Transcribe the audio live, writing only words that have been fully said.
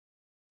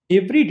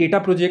Every data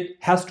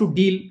project has to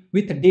deal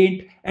with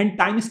date and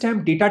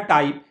timestamp data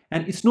type,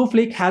 and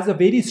Snowflake has a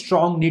very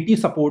strong native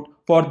support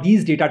for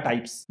these data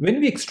types. When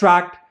we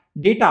extract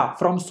data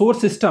from source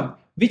system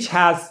which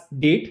has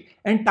date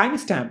and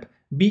timestamp,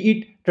 be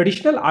it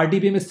traditional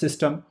RDBMS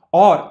system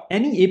or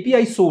any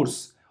API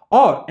source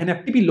or an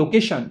FTP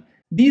location,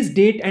 these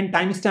date and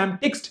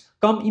timestamp text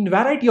come in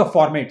variety of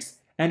formats,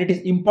 and it is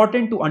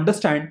important to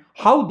understand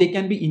how they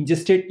can be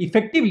ingested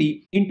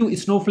effectively into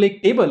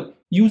Snowflake table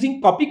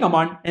using copy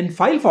command and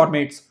file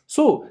formats.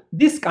 So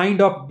this kind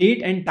of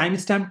date and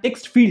timestamp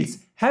text fields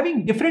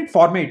having different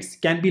formats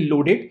can be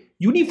loaded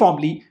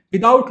uniformly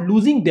without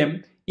losing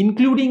them,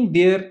 including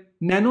their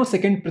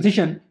nanosecond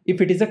precision if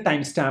it is a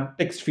timestamp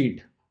text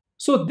field.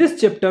 So this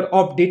chapter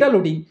of data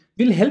loading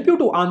will help you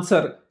to answer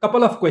a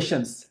couple of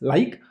questions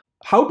like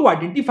how to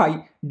identify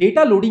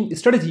data loading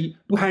strategy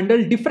to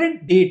handle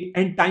different date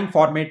and time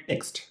format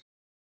text,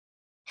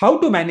 how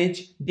to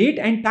manage date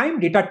and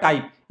time data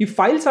type if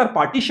files are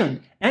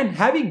partitioned and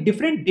having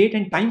different date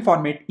and time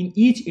format in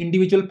each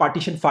individual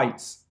partition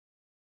files,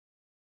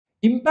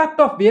 impact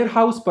of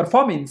warehouse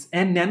performance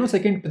and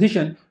nanosecond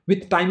precision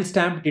with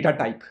timestamp data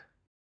type,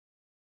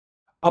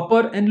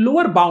 upper and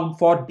lower bound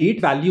for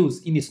date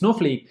values in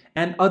Snowflake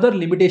and other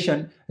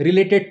limitation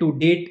related to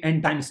date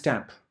and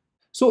timestamp.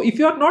 So if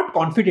you are not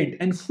confident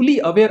and fully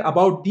aware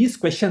about these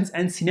questions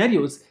and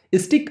scenarios,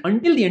 stick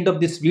until the end of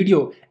this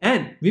video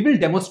and we will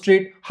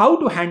demonstrate how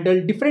to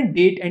handle different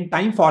date and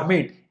time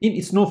format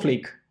in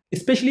Snowflake,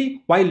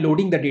 especially while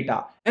loading the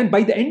data. And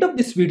by the end of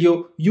this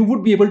video, you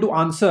would be able to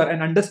answer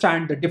and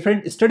understand the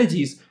different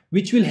strategies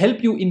which will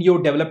help you in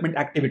your development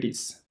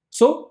activities.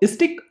 So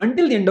stick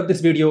until the end of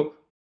this video.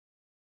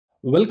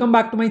 Welcome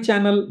back to my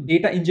channel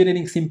Data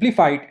Engineering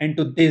Simplified, and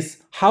to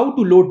this how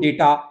to load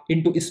data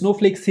into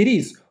Snowflake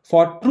series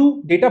for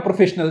true data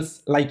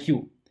professionals like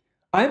you.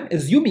 I am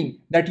assuming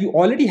that you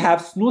already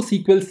have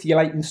SnowSQL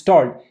CLI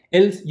installed,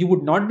 else you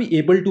would not be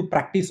able to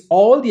practice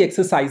all the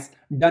exercise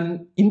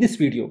done in this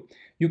video.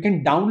 You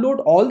can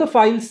download all the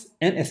files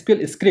and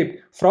SQL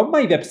script from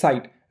my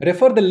website.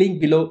 Refer the link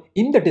below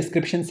in the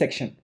description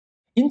section.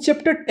 In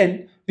chapter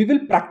 10, we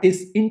will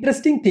practice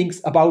interesting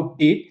things about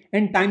date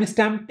and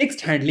timestamp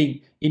text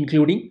handling,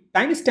 including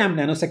timestamp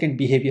nanosecond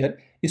behavior,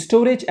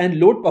 storage and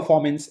load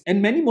performance,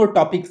 and many more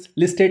topics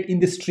listed in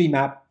this tree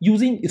map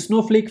using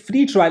Snowflake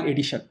free trial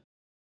edition.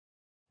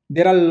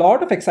 There are a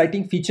lot of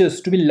exciting features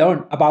to be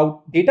learned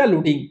about data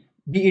loading,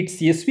 be it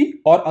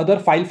CSV or other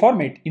file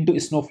format into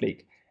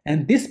Snowflake.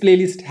 And this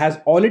playlist has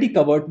already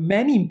covered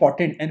many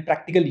important and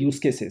practical use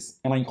cases,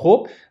 and I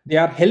hope they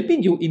are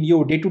helping you in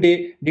your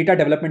day-to-day data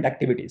development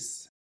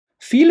activities.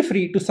 Feel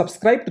free to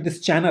subscribe to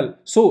this channel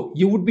so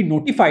you would be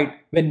notified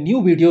when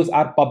new videos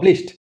are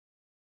published.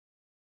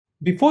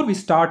 Before we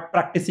start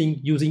practicing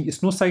using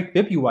Snowsight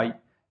Web UI,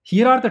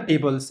 here are the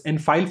tables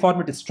and file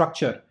format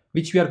structure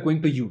which we are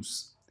going to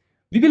use.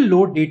 We will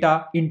load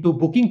data into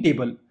booking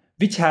table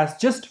which has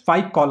just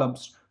 5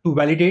 columns to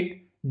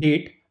validate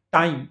date,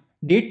 time,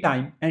 date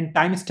time, and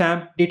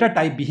timestamp data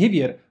type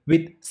behavior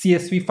with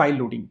CSV file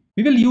loading.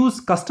 We will use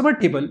customer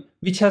table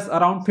which has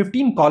around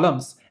 15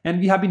 columns, and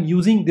we have been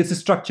using this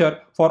structure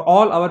for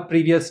all our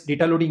previous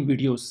data loading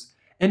videos,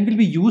 and will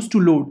be used to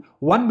load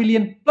 1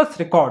 million plus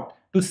record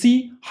to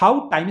see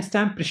how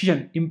timestamp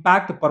precision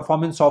impact the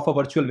performance of a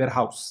virtual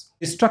warehouse.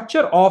 The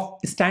structure of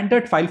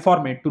standard file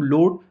format to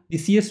load the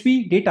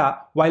CSV data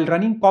while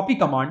running copy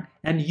command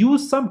and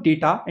use some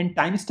data and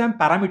timestamp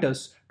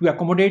parameters to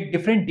accommodate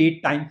different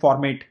date time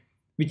format,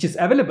 which is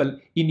available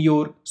in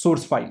your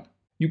source file.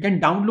 You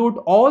can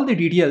download all the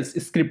DDLs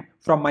script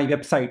from my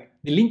website.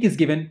 The link is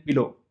given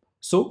below.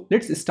 So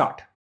let's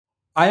start.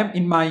 I am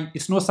in my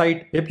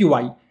Snowsight Web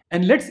UI,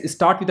 and let's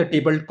start with a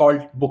table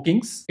called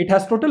bookings. It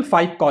has total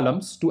 5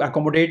 columns to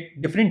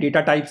accommodate different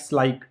data types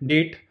like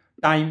date,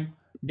 time,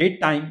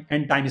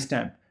 and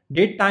timestamp.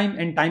 Date time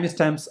and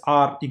timestamps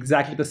are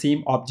exactly the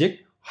same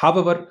object.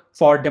 However,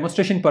 for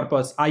demonstration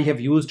purpose, I have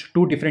used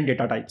 2 different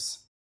data types.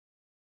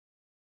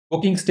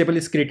 Bookings table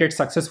is created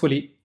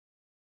successfully.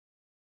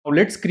 Now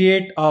let's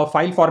create a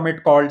file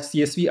format called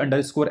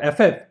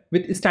CSV_FF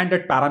with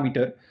standard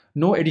parameter.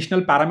 No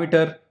additional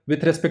parameter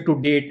with respect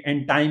to date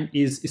and time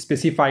is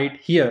specified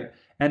here.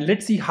 And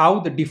let's see how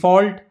the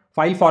default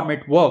file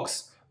format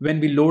works when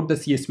we load the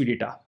CSV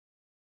data.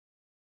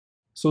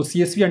 So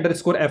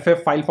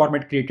CSV_FF file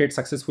format created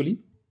successfully.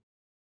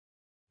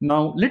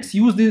 Now let's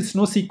use this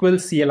NoSQL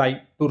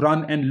CLI to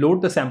run and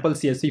load the sample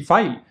CSV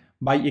file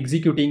by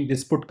executing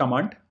this put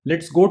command.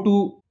 Let's go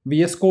to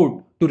VS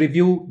Code to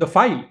review the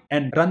file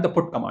and run the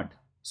put command.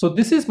 So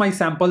this is my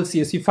sample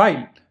CSV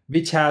file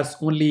which has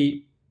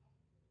only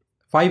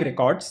 5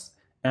 records,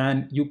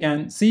 and you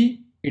can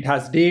see it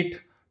has date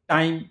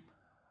time,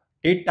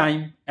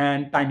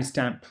 and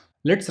timestamp.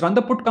 Let's run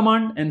the put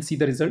command and see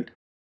the result.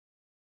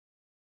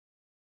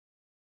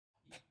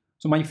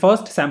 So my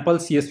first sample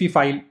CSV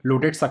file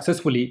loaded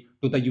successfully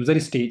to the user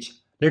stage.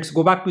 Let's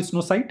go back to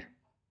Snowsight.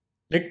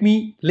 Let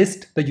me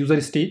list the user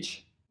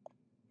stage.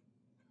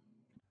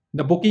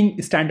 The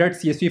booking standard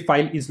CSV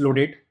file is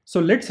loaded So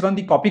let's run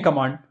the copy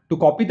command to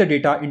copy the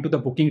data into the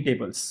booking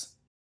tables.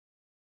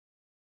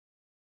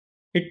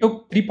 It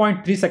took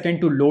 3.3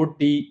 seconds to load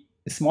the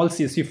small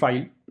CSV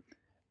file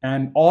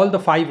and all the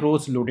 5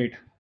 rows loaded.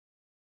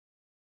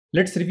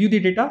 Let's review the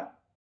data.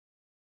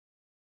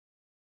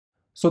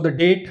 So the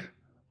date,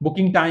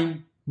 booking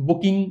time,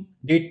 booking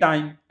date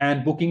time,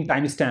 and booking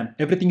timestamp,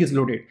 everything is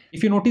loaded.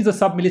 If you notice the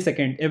sub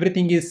millisecond,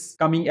 everything is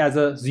coming as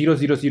a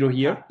 000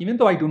 here. Even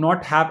though I do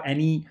not have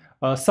any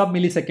sub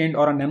millisecond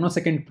or a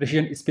nanosecond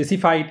precision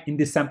specified in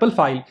this sample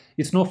file,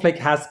 Snowflake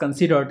has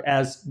considered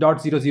as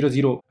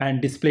 .000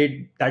 and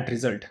displayed that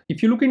result.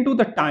 If you look into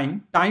the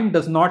time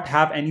does not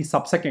have any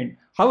sub-second.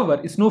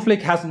 However,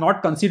 Snowflake has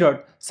not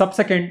considered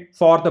sub-second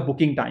for the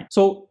booking time.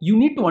 So you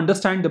need to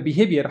understand the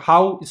behavior,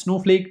 how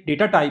Snowflake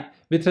data type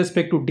with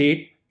respect to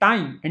date,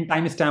 time, and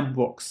timestamp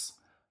works.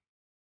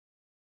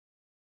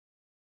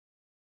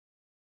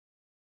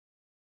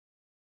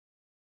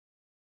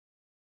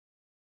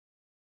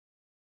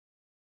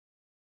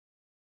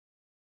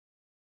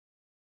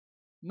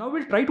 Now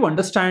we'll try to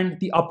understand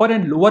the upper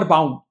and lower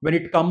bound when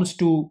it comes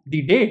to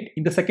the date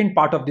in the second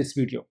part of this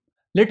video.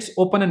 Let's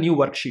open a new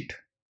worksheet.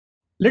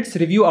 Let's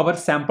review our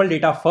sample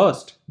data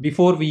first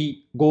before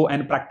we go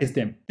and practice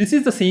them. This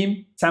is the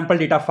same sample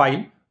data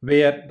file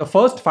where the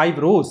first 5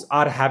 rows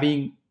are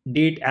having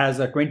date as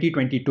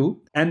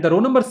 2022 and the row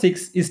number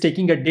 6 is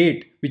taking a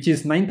date which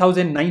is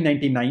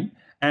 9,999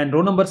 and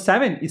row number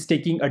 7 is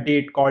taking a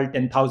date called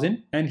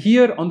 10,000, and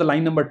here on the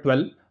line number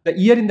 12 the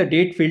year in the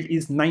date field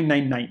is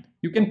 999.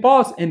 You can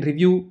pause and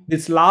review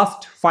this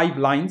last 5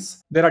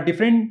 lines. There are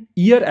different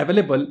year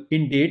available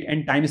in date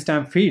and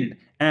timestamp field,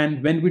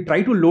 and when we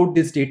try to load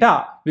this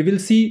data, we will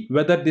see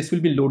whether this will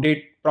be loaded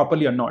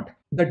properly or not.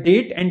 The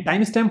date and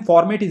timestamp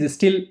format is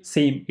still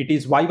same. It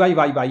is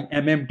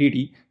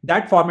YYYYMMDD.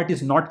 That format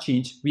is not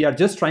changed. We are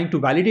just trying to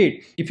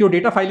validate if your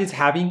data file is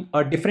having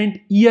a different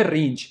year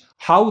range,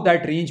 how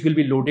that range will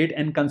be loaded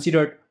and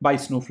considered by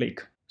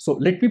Snowflake. So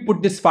let me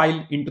put this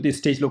file into the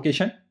stage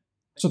location.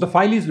 So the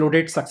file is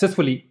loaded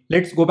successfully.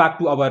 Let's go back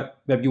to our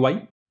web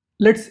UI.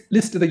 Let's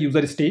list the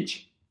user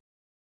stage.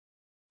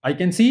 I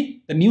can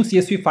see the new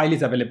CSV file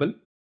is available.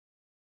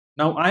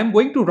 Now I am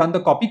going to run the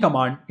copy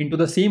command into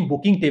the same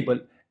booking table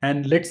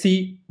and let's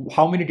see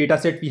how many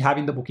datasets we have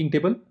in the booking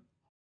table.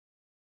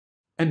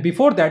 And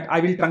before that, I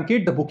will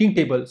truncate the booking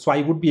table so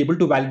I would be able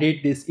to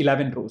validate these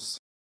 11 rows.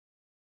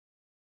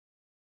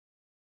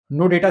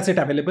 No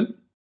dataset available.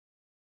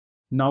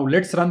 Now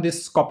let's run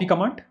this copy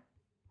command.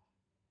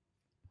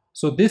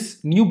 So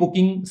this new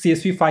booking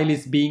CSV file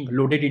is being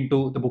loaded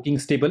into the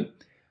bookings table.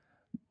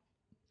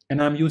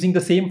 And I'm using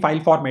the same file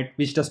format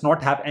which does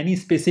not have any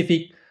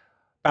specific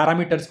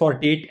parameters for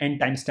date and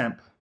timestamp.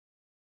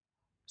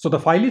 So the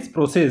file is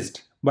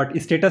processed, but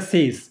status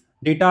says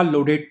data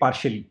loaded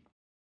partially.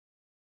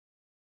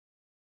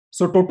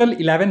 So total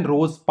 11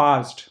 rows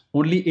parsed,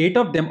 only 8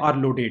 of them are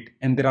loaded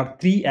and there are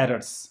 3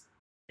 errors.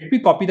 Let me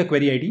copy the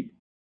query ID.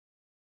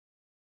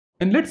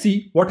 And let's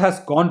see what has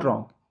gone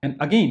wrong. And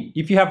again,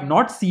 if you have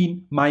not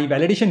seen my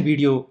validation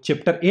video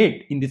chapter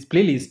 8 in this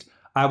playlist,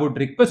 I would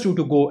request you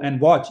to go and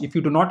watch if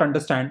you do not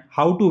understand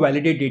how to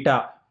validate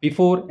data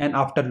before and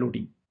after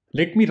loading.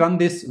 Let me run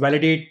this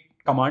validate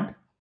command.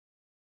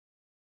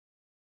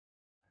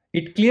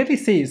 It clearly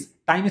says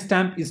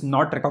timestamp is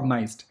not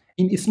recognized.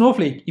 In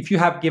Snowflake, if you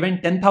have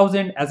given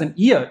 10,000 as an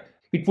year,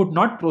 it would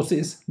not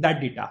process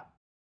that data.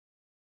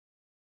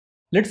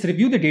 Let's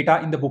review the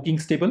data in the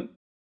bookings table.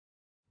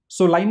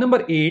 So line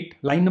number 8,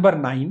 line number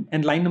 9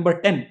 and line number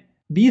 10,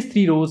 these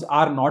 3 rows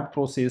are not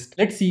processed.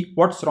 Let's see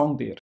what's wrong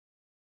there.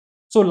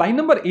 So line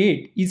number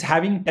 8 is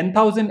having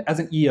 10,000 as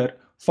an year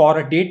for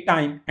a date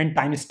time and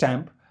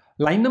timestamp.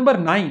 Line number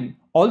 9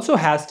 also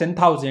has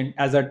 10,000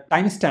 as a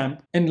timestamp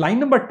and line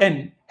number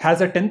 10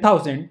 has a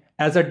 10,000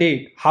 as a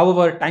date.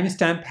 However,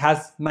 timestamp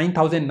has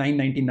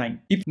 9,999.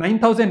 If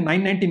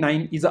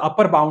 9,999 is the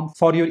upper bound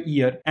for your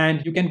year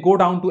and you can go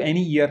down to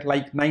any year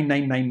like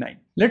 9999.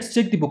 Let's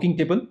check the booking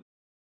table.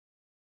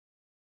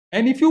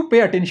 And if you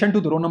pay attention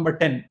to the row number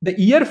 10, the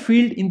year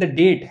field in the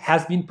date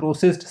has been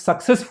processed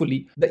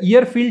successfully. The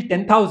year field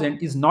 10,000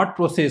 is not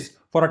processed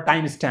for a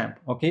timestamp.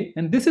 Okay,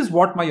 and this is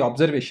what my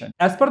observation.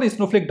 As per the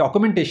Snowflake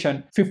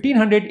documentation,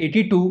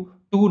 1582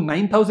 to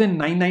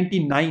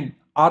 9,999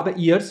 are the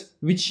years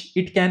which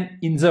it can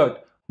insert.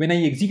 When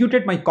I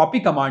executed my copy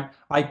command,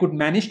 I could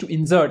manage to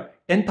insert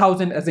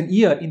 10,000 as an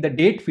year in the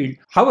date field.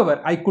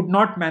 However, I could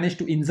not manage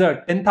to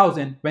insert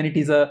 10,000 when it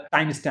is a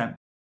timestamp.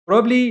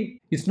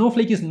 Probably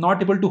Snowflake is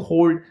not able to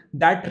hold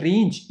that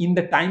range in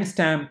the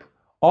timestamp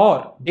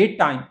or date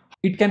time.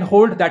 It can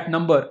hold that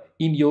number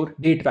in your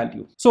date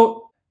value.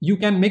 So you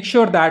can make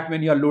sure that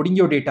when you are loading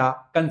your data,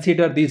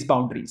 consider these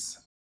boundaries.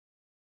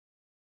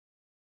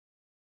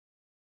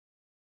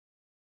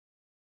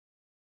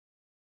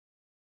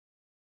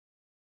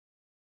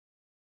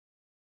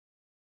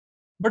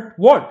 But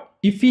what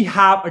if we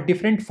have a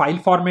different file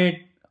format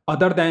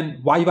other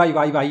than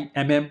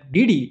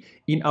YYYYMMDD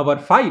in our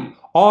file,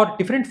 or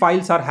different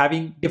files are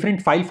having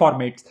different file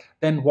formats?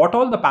 Then what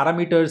all the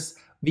parameters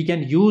we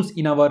can use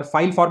in our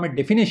file format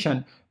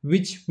definition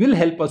which will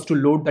help us to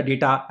load the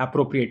data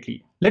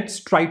appropriately. Let's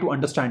try to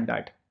understand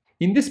that.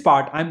 In this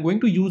part, I'm going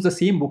to use the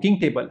same booking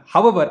table.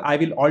 However, I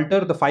will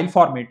alter the file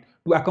format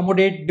to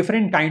accommodate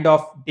different kind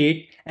of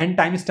date and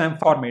timestamp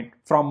format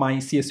from my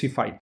CSV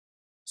file.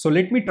 So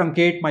let me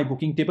truncate my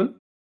booking table.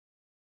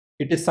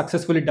 It is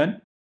successfully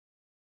done.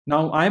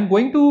 Now I am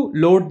going to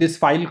load this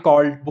file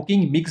called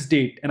booking mix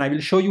date, and I will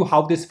show you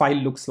how this file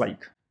looks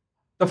like.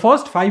 The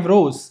first 5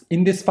 rows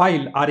in this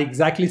file are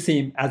exactly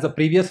same as the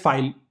previous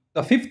file.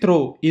 The 5th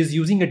row is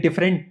using a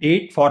different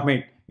date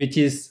format, which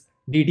is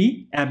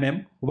dd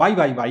mm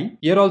yyyy.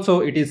 Here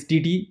also it is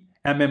dd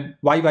mm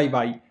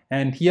yyyy,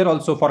 and here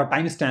also for a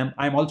timestamp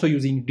I am also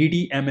using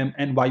dd mm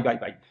and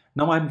yyyy.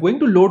 Now I am going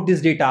to load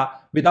this data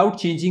without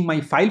changing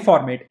my file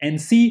format and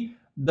see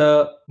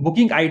the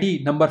booking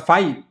ID number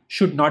 5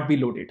 should not be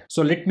loaded.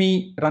 So let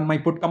me run my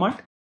put command.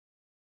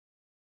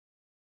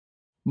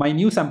 My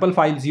new sample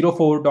file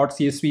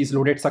 04.csv is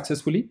loaded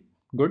successfully.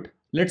 Good.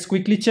 Let's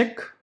quickly check.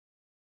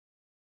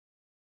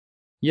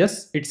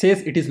 Yes, it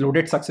says it is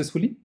loaded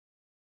successfully.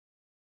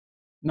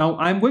 Now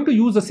I'm going to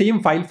use the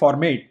same file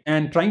format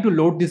and trying to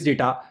load this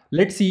data.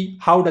 Let's see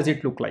how does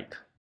it look like.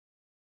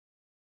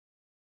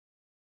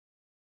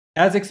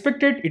 As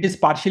expected, it is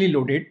partially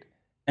loaded,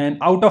 and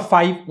out of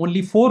 5,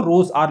 only 4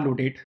 rows are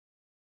loaded.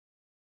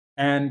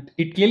 And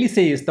it clearly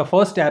says the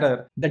first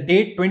error, the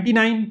date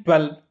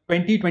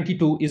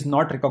 29/12/2022 is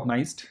not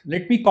recognized.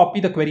 Let me copy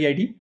the query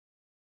ID.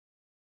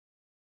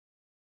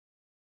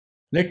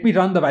 Let me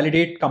run the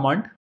validate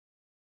command.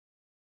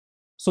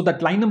 So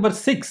that line number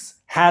 6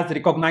 has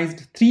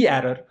recognized 3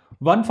 errors,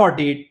 1 for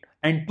date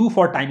and 2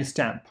 for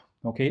timestamp.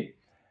 Okay.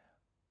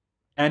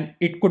 And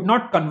it could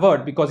not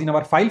convert because in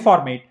our file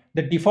format,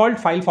 the default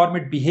file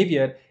format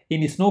behavior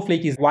in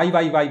Snowflake is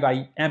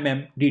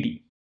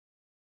yyyymdd.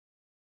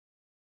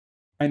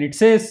 And it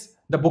says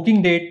the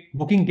booking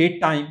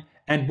date time,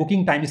 and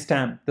booking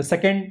timestamp. The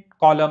second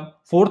column,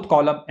 4th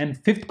column, and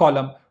 5th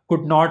column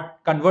could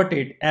not convert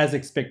it as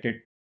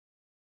expected.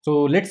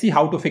 So let's see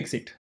how to fix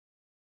it.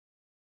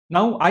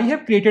 Now I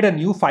have created a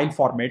new file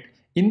format.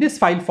 In this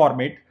file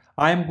format,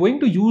 I am going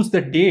to use the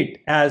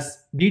date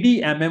as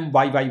dd mm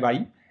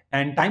yyyy,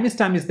 and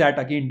timestamp is that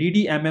again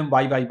dd mm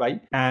yyyy.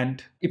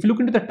 And if you look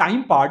into the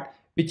time part,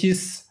 which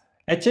is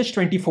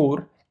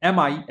hh24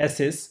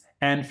 miss,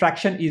 and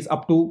fraction is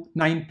up to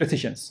 9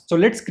 precisions. So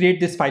let's create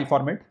this file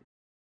format.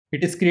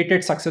 It is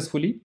created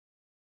successfully.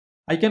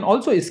 I can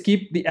also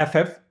skip the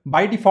FF.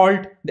 By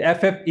default, the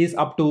FF is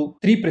up to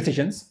 3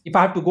 precisions. If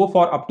I have to go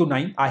for up to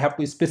 9, I have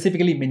to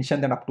specifically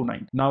mention that up to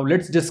 9. Now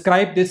let's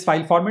describe this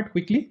file format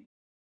quickly.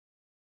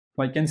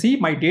 So I can see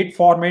my date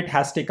format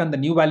has taken the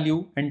new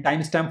value, and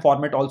timestamp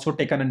format also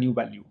taken a new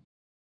value.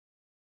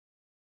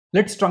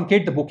 Let's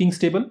truncate the bookings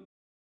table.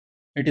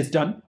 It is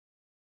done.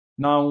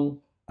 Now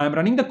I'm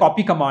running the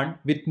copy command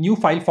with new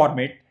file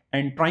format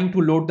and trying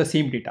to load the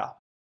same data.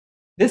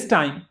 This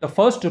time, the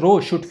first row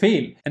should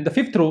fail and the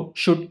 5th row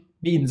should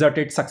be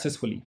inserted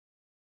successfully.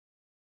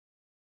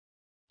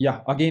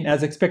 Yeah, again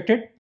as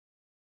expected.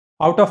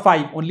 Out of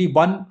 5, only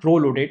 1 row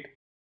loaded.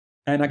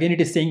 And again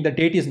it is saying the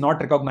date is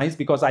not recognized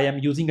because I am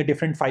using a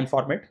different file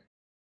format.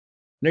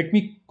 Let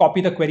me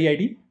copy the query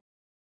ID.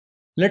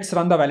 Let's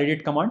run the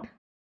validate command.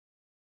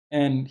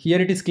 And here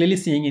it is clearly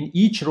saying in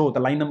each row, the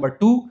line number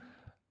 2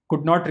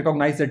 could not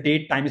recognize the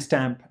date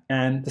timestamp,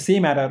 and the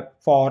same error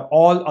for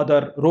all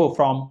other row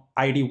from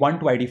ID 1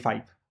 to ID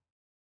 5.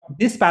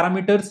 These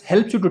parameters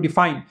helps you to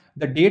define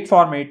the date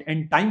format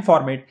and time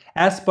format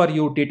as per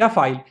your data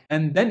file,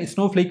 and then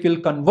Snowflake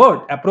will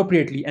convert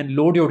appropriately and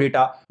load your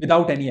data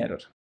without any error.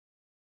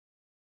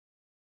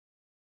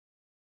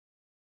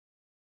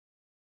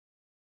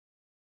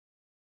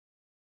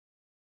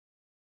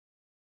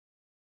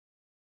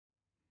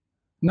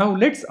 Now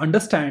let's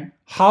understand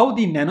how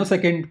the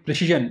nanosecond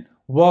precision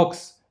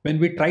works when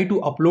we try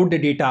to upload the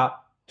data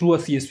through a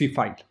CSV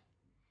file.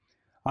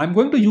 I'm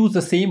going to use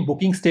the same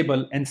bookings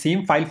table and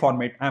same file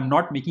format. I'm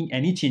not making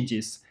any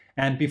changes.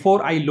 And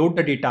before I load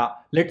the data,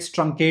 let's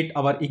truncate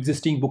our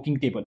existing booking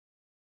table.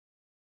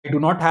 I do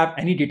not have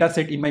any data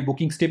set in my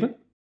bookings table.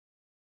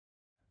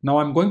 Now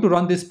I'm going to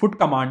run this put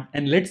command,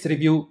 and let's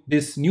review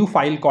this new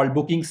file called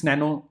bookings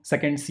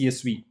nanosecond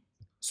CSV.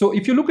 So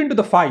if you look into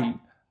the file,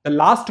 the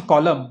last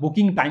column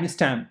booking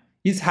timestamp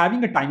is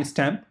having a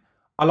timestamp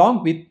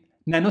along with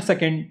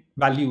nanosecond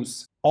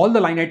values. All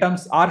the line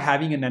items are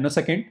having a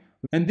nanosecond,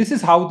 and this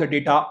is how the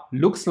data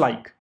looks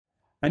like.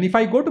 And if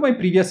I go to my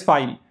previous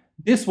file,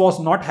 this was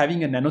not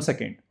having a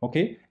nanosecond.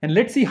 Okay, and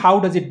let's see how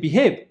does it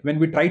behave when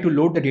we try to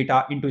load the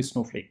data into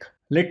Snowflake.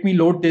 Let me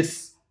load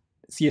this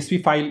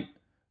CSV file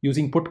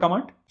using put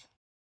command.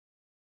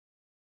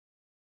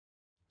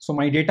 So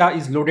my data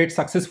is loaded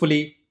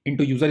successfully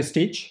into user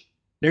stage.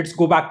 Let's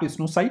go back to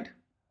Snow site.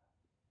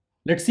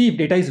 Let's see if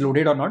data is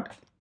loaded or not.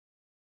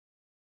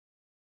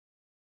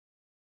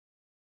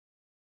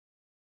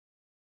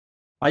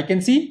 I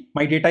can see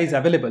my data is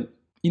available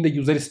in the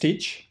user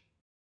stage.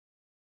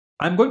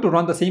 I'm going to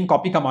run the same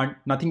copy command.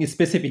 Nothing is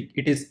specific.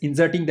 It is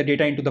inserting the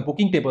data into the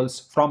booking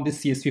tables from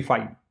this CSV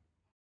file.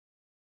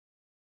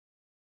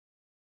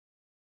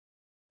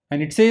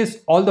 and it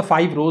says all the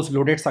 5 rows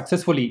loaded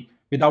successfully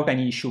without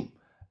any issue.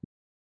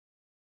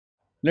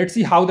 Let's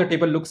see how the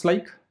table looks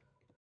like.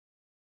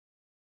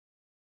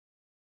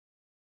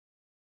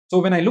 So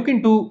when I look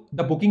into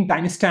the booking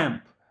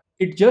timestamp,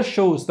 it just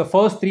shows the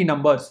first 3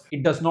 numbers.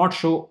 It does not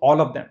show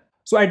all of them.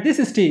 So at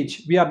this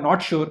stage, we are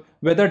not sure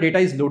whether data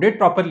is loaded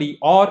properly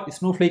or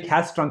Snowflake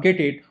has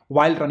truncated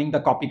while running the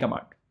copy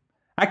command.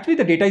 Actually,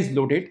 the data is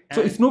loaded.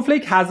 So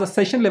Snowflake has a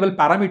session level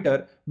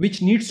parameter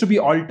which needs to be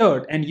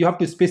altered, and you have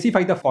to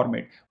specify the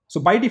format. So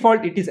by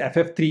default, it is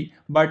FF3.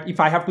 But if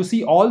I have to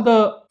see all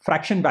the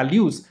fraction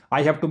values,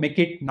 I have to make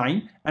it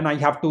 9, and I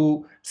have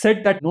to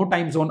set that no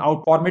time zone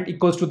out format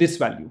equals to this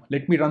value.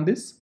 Let me run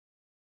this.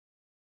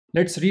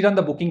 Let's rerun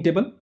the booking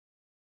table.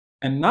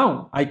 And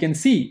now I can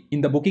see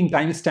in the booking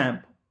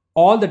timestamp,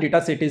 all the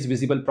dataset is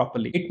visible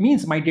properly. It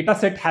means my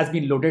dataset has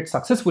been loaded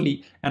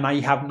successfully and I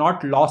have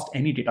not lost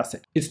any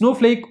dataset.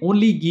 Snowflake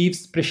only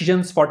gives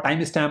precisions for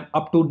timestamp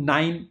up to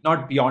 9,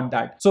 not beyond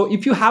that. So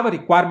if you have a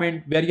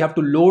requirement where you have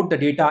to load the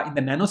data in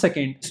the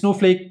nanosecond,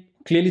 Snowflake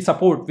clearly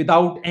support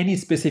without any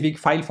specific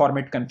file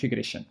format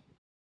configuration.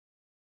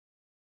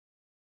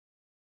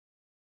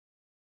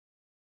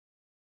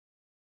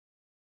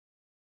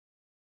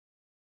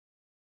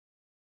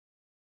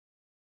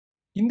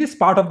 In this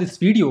part of this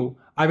video,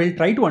 I will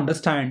try to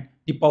understand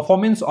the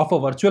performance of a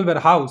virtual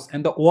warehouse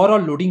and the overall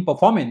loading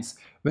performance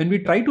when we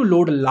try to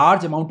load a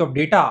large amount of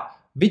data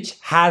which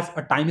has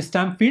a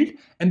timestamp field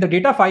and the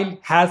data file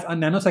has a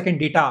nanosecond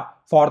data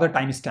for the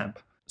timestamp.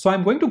 So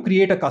I'm going to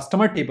create a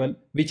customer table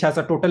which has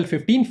a total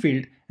 15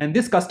 field, and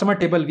this customer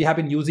table we have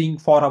been using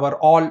for our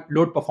all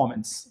load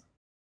performance.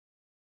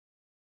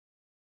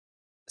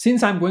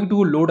 Since I'm going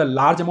to load a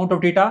large amount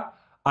of data,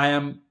 I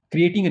am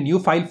creating a new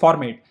file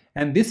format,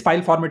 and this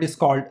file format is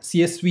called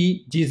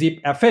CSV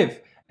gzip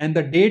ff, and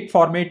the date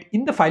format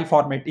in the file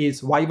format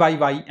is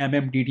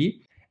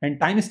YYYMMDD, and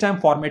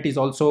timestamp format is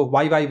also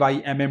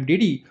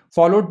YYYMMDD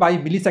followed by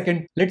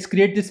millisecond. Let's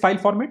create this file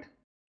format.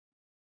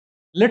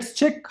 Let's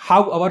check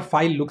how our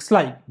file looks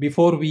like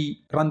before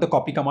we run the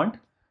copy command.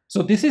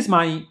 So this is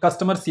my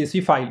customer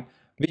CSV file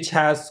which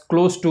has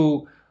close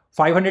to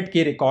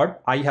 500k record.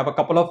 I have a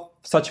couple of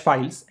such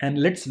files,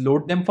 and let's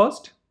load them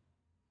first.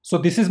 So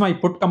this is my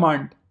put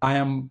command. I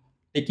am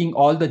taking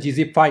all the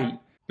gzip file,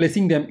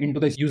 placing them into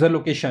the user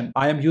location.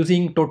 I am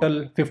using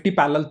total 50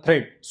 parallel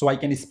thread so I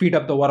can speed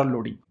up the overall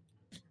loading.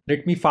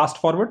 Let me fast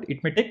forward.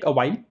 It may take a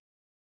while.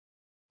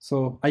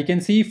 So I can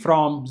see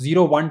from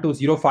 01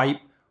 to 05,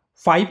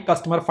 5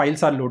 customer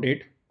files are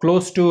loaded,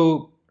 close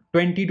to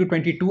 20 to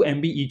 22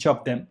 MB each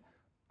of them.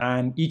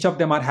 And each of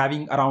them are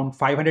having around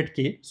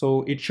 500k.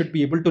 So it should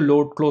be able to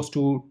load close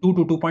to 2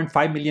 to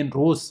 2.5 million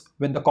rows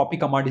when the copy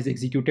command is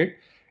executed.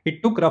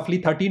 It took roughly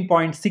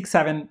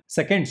 13.67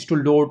 seconds to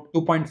load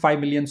 2.5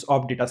 millions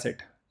of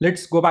dataset.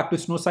 Let's go back to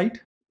Snow site.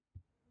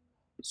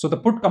 So the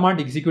put command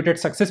executed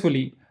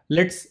successfully.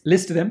 Let's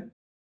list them.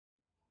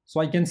 So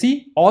I can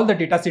see all the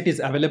dataset is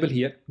available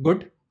here.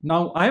 Good.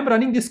 Now I am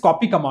running this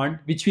copy command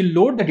which will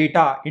load the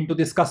data into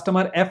this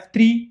customer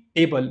F3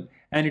 table,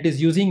 and it is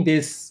using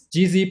this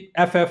gzip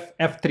ff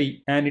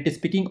f3, and it is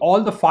picking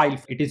all the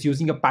files. It is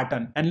using a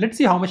pattern, and let's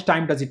see how much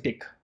time does it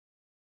take.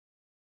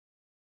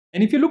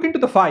 And if you look into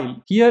the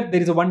file, here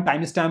there is a one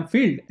timestamp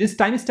field. This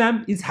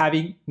timestamp is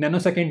having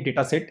nanosecond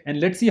dataset, and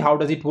let's see how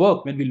does it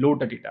work when we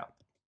load the data.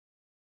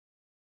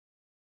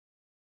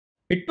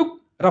 It took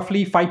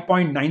roughly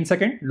 5.9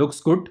 seconds.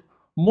 Looks good.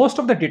 Most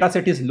of the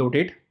dataset is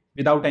loaded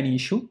without any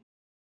issue.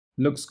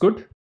 Looks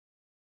good.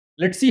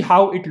 Let's see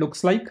how it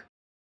looks like.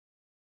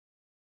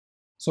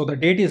 So the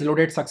date is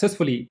loaded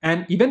successfully,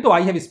 and even though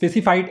I have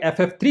specified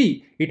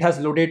FF3, it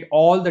has loaded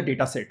all the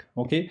dataset.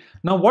 Okay.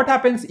 Now what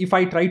happens if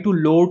I try to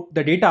load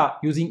the data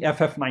using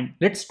FF9?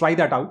 Let's try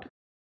that out.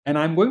 And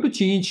I'm going to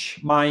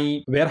change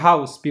my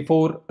warehouse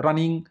before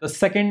running the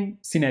second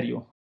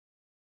scenario.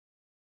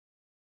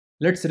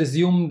 Let's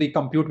resume the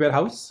compute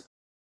warehouse.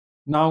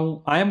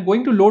 Now I am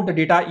going to load the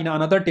data in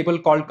another table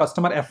called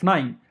customer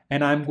F9,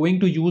 and I'm going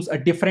to use a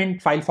different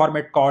file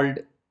format called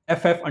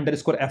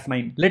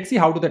ff_f9. Let's see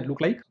how does that look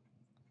like.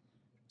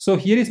 So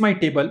here is my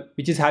table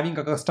which is having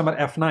a customer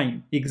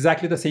F9,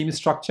 exactly the same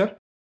structure.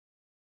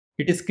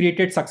 It is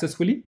created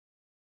successfully.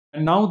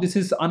 And now this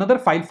is another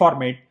file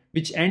format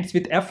which ends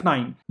with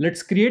F9.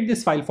 Let's create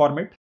this file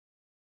format.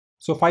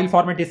 So file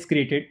format is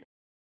created.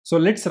 So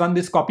let's run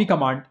this copy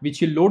command which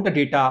will load the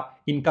data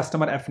in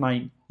customer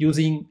F9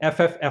 using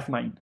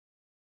ff_f9.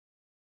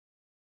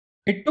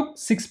 It took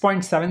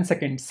 6.7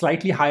 seconds,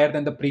 slightly higher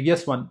than the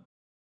previous one.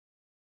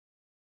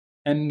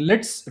 And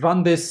let's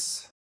run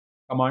this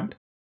command.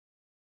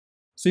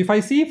 So if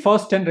I see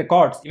first 10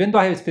 records, even though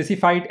I have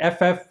specified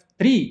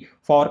FF3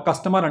 for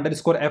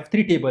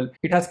customer_F3 table,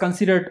 it has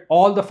considered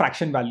all the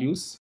fraction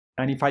values.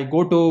 And if I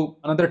go to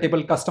another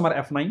table, customer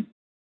F9,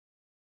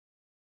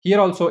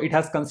 here also it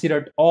has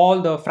considered all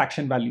the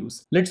fraction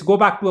values. Let's go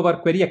back to our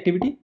query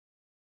activity.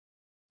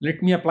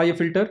 Let me apply a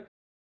filter.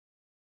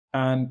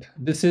 And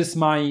this is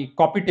my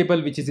copy table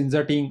which is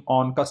inserting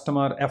on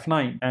customer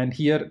F9, and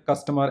here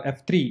customer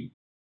F3.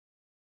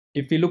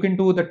 If we look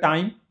into the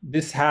time,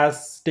 this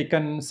has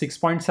taken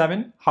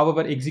 6.7.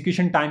 However,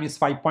 execution time is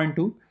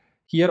 5.2.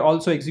 Here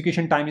also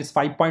execution time is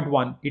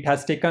 5.1. It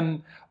has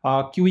taken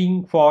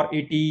queuing for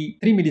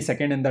 83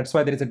 milliseconds, and that's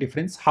why there is a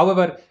difference.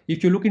 However,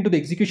 if you look into the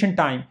execution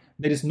time,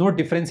 there is no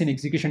difference in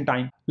execution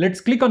time. Let's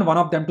click on one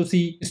of them to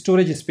see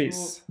storage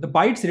space. The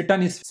bytes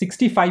written is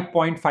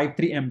 65.53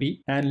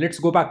 MB. And let's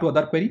go back to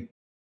other query.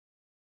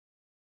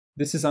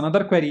 This is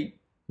another query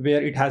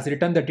where it has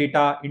written the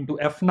data into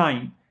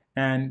F9.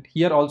 And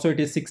here also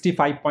it is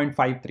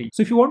 65.53.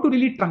 So if you want to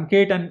really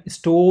truncate and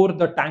store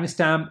the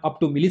timestamp up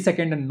to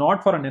millisecond and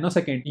not for a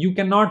nanosecond, you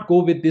cannot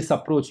go with this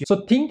approach.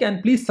 So think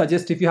and please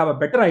suggest if you have a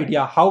better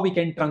idea how we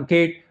can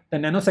truncate the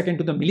nanosecond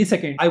to the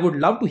millisecond. I would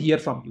love to hear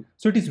from you.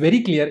 So it is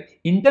very clear,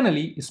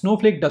 internally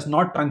Snowflake does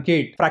not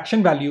truncate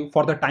fraction value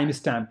for the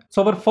timestamp.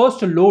 So our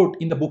first load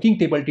in the booking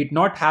table did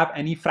not have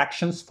any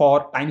fractions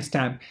for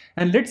timestamp.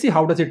 And let's see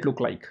how does it look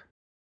like.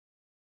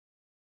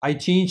 I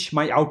change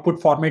my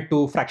output format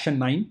to fraction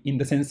 9, in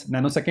the sense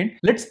nanosecond.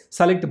 Let's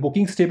select the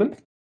bookings table.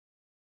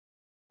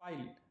 File.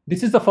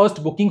 This is the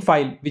first booking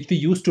file which we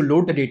used to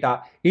load the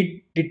data.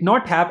 It did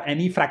not have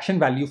any fraction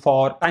value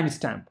for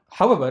timestamp.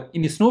 However,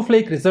 in the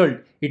Snowflake result,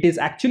 it is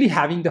actually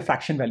having the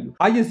fraction value.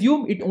 I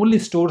assume it only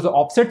stores the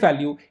offset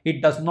value.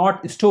 It does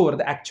not store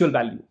the actual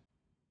value.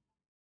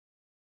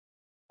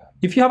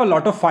 If you have a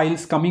lot of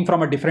files coming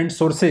from a different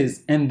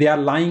sources and they are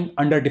lying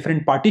under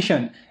different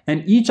partition,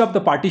 and each of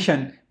the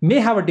partition may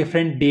have a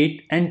different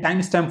date and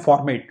timestamp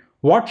format,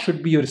 what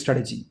should be your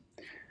strategy?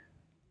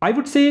 I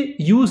would say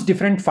use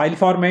different file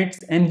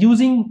formats, and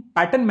using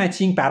pattern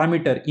matching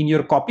parameter in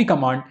your copy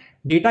command,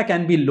 data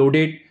can be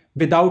loaded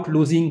without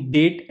losing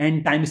date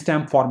and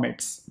timestamp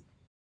formats.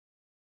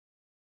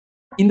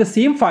 In the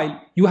same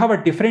file, you have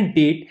a different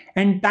date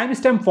and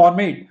timestamp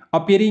format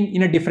appearing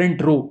in a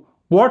different row.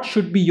 What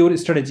should be your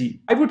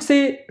strategy? I would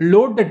say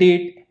load the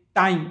date,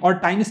 time or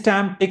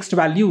timestamp text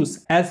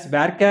values as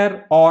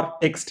varchar or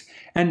text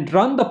and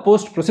run the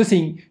post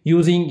processing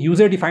using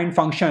user defined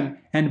function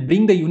and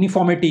bring the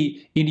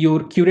uniformity in your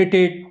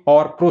curated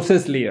or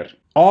process layer.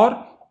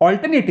 Or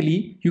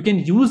alternately, you can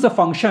use the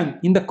function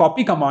in the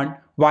copy command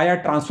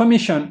via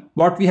transformation,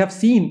 what we have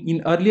seen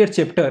in earlier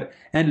chapter,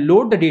 and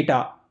load the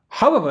data.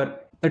 However,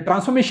 the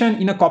transformation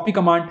in a copy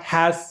command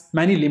has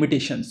many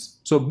limitations,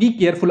 so be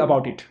careful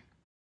about it.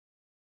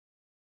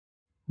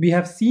 We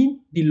have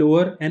seen the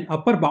lower and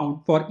upper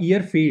bound for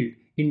year field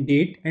in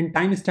date and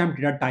timestamp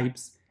data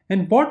types.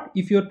 And what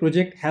if your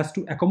project has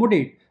to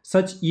accommodate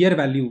such year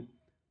value?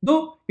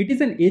 Though it is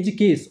an edge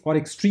case or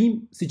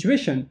extreme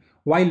situation,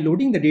 while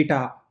loading the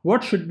data,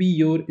 what should be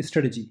your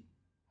strategy?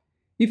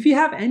 If you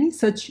have any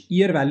such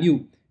year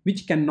value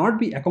which cannot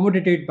be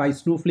accommodated by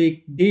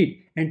Snowflake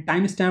date and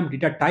timestamp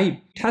data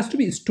type, it has to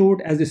be stored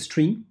as a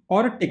string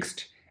or a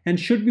text and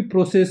should be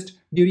processed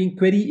during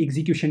query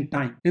execution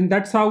time. And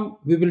that's how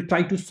we will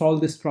try to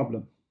solve this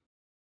problem.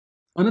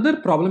 Another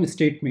problem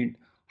statement: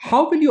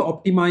 how will you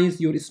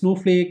optimize your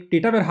Snowflake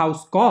data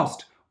warehouse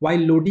cost while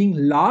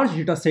loading large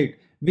dataset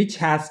which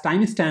has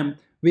timestamp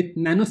with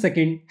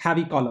nanosecond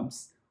heavy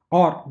columns?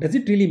 Or does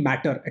it really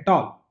matter at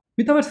all?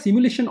 With our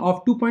simulation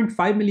of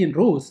 2.5 million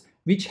rows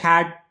which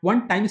had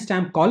one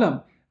timestamp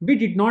column, we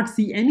did not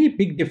see any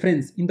big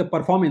difference in the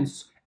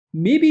performance.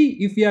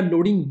 Maybe if we are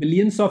loading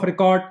billions of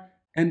records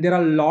and there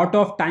are a lot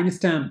of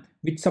timestamp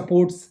which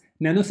supports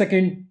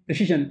nanosecond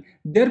precision,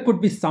 there could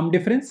be some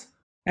difference.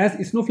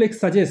 As Snowflake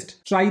suggests,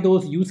 try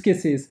those use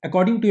cases.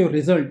 According to your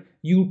result,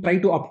 you try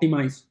to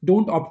optimize.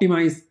 Don't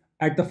optimize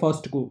at the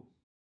first go.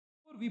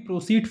 Before we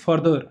proceed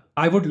further,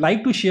 I would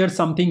like to share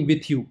something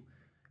with you.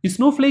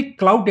 Snowflake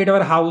Cloud Data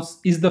Warehouse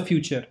is the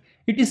future.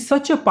 It is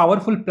such a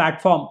powerful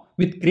platform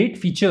with great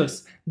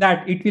features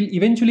that it will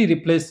eventually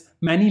replace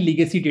many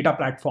legacy data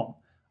platforms.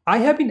 I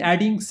have been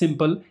adding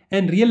simple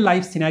and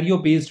real-life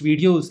scenario-based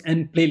videos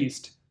and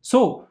playlists,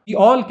 so we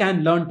all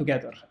can learn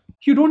together.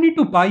 You don't need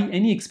to buy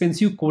any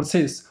expensive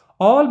courses.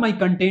 All my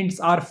contents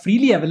are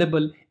freely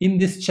available in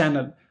this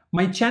channel.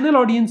 My channel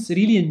audience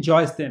really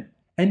enjoys them.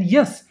 And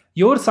yes,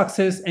 your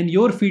success and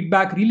your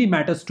feedback really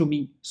matters to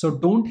me, so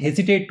don't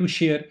hesitate to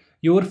share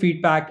your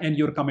feedback and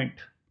your comment.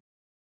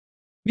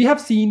 We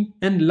have seen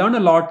and learned a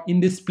lot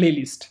in this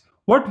playlist.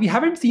 What we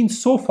haven't seen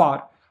so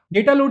far: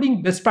 data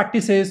loading best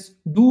practices,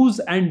 do's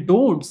and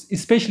don'ts,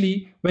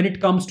 especially when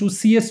it comes to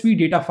CSV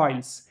data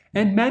files,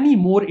 and many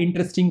more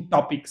interesting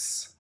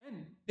topics.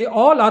 And they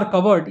all are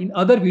covered in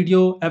other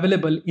video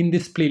available in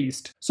this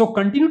playlist. So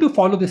continue to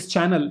follow this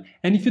channel,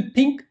 and if you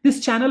think this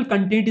channel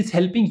content is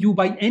helping you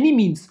by any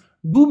means,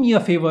 do me a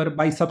favor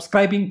by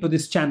subscribing to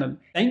this channel.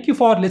 Thank you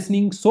for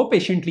listening so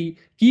patiently.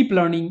 Keep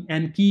learning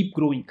and keep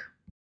growing.